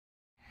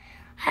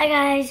Hi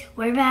guys,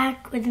 we're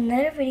back with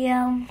another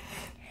video.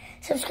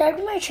 Subscribe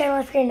to my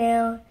channel if you're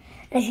new.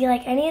 And if you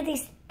like any of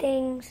these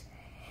things,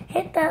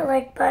 hit that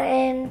like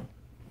button.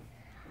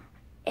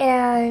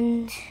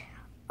 And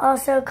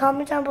also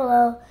comment down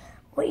below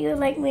what you would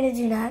like me to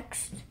do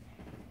next.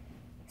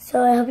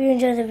 So I hope you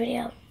enjoy the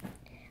video.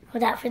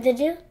 Without further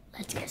ado,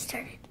 let's get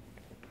started.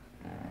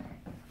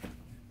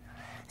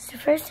 So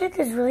first I have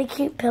this really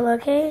cute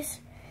pillowcase.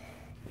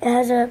 It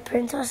has a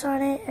princess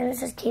on it and it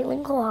says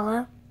Caitlin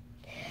Koala.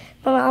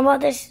 My mom bought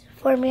this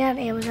for me on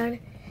Amazon.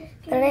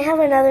 Then I have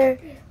another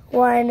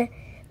one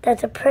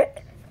that's a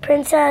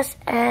princess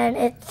and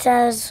it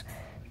says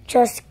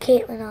just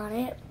Caitlin on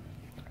it.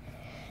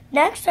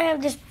 Next I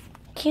have this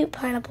cute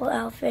pineapple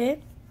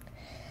outfit.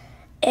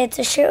 It's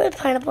a shirt with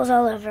pineapples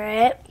all over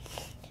it.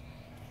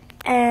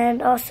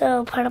 And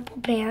also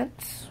pineapple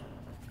pants.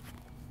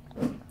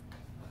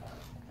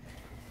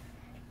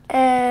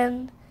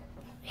 And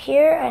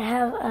here I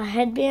have a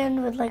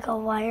headband with like a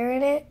wire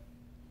in it.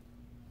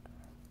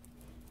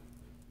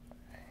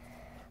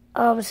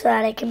 So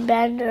that it can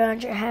bend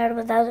around your head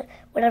without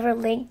whatever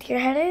length your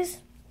head is.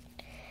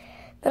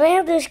 Then I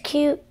have this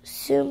cute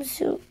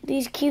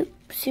these cute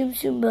Tsum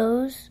Tsum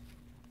bows.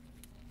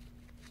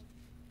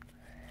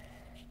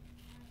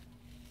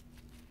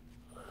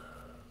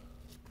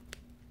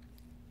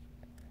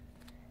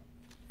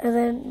 And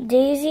then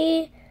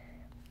Daisy,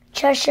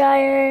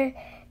 Cheshire,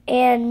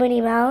 and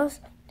Minnie Mouse.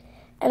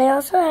 And I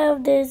also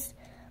have this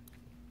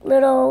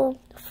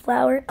little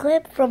flower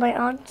clip from my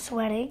aunt's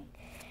wedding.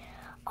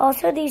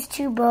 Also, these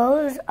two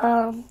bows,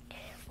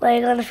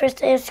 like on the first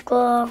day of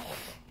school,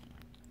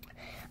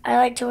 I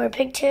like to wear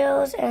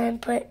pigtails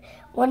and put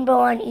one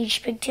bow on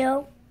each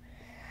pigtail.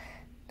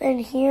 Then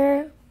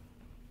here,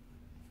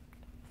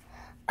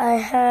 I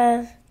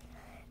have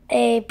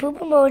a poop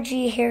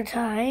emoji hair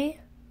tie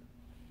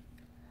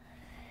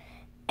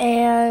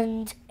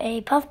and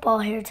a puffball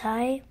hair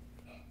tie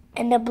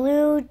and a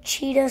blue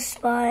cheetah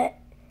spot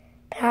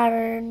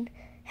pattern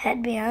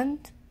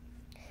headband.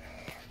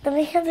 Then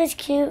we have this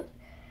cute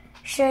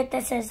shirt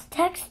that says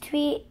text,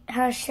 tweet,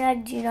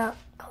 hashtag do not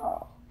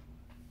call,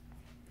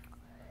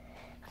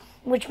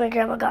 which my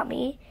grandma got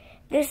me.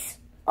 This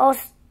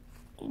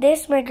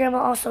my grandma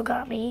also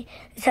got me.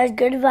 This has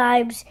good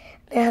vibes.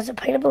 It has a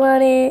pineapple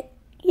on it.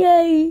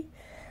 Yay!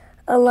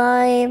 A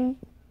lime,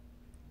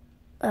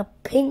 a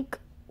pink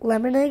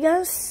lemon, I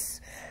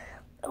guess,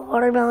 a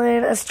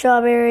watermelon, a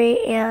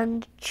strawberry,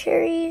 and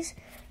cherries.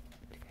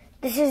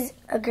 This is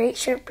a great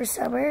shirt for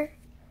summer.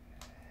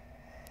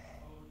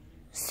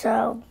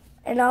 So,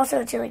 and also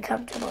it's really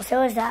comfortable.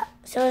 So is that.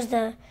 So is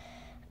the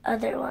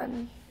other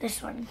one.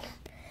 This one.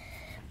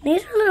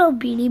 These are little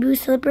Beanie Boo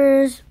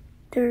slippers.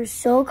 They're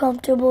so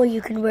comfortable.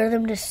 You can wear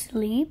them to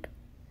sleep.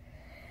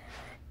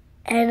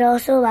 And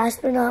also,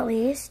 last but not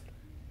least,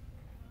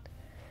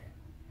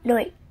 no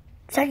wait,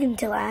 second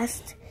to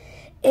last,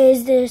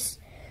 is this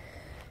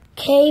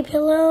K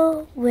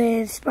pillow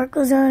with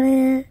sparkles on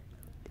it.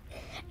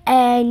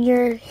 And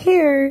your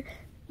hair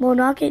will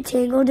not get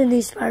tangled in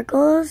these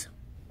sparkles.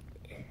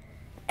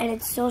 And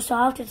it's so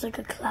soft, it's like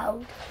a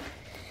cloud.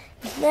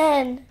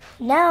 Then,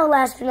 now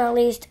last but not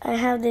least, I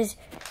have this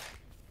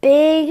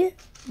big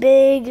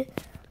Beanie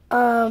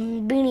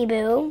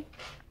Boo.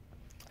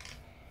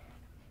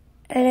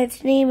 And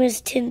its name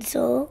is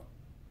Tinsel.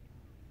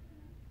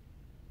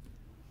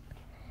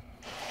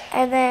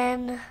 And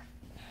then,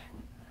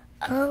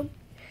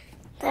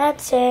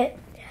 that's it.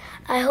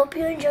 I hope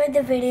you enjoyed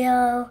the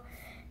video.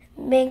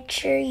 Make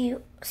sure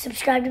you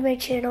subscribe to my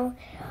channel.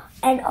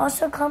 And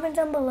also comment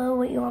down below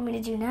what you want me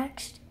to do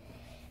next.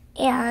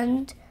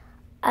 And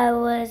I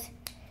was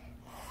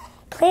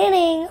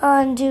planning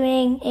on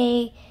doing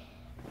a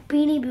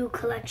Beanie Boo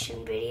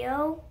collection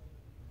video.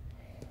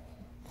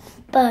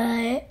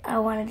 But I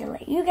wanted to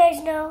let you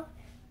guys know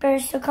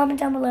first. So comment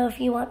down below if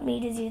you want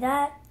me to do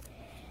that.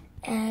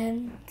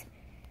 And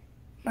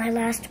my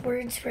last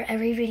words for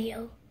every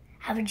video.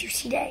 Have a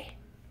juicy day.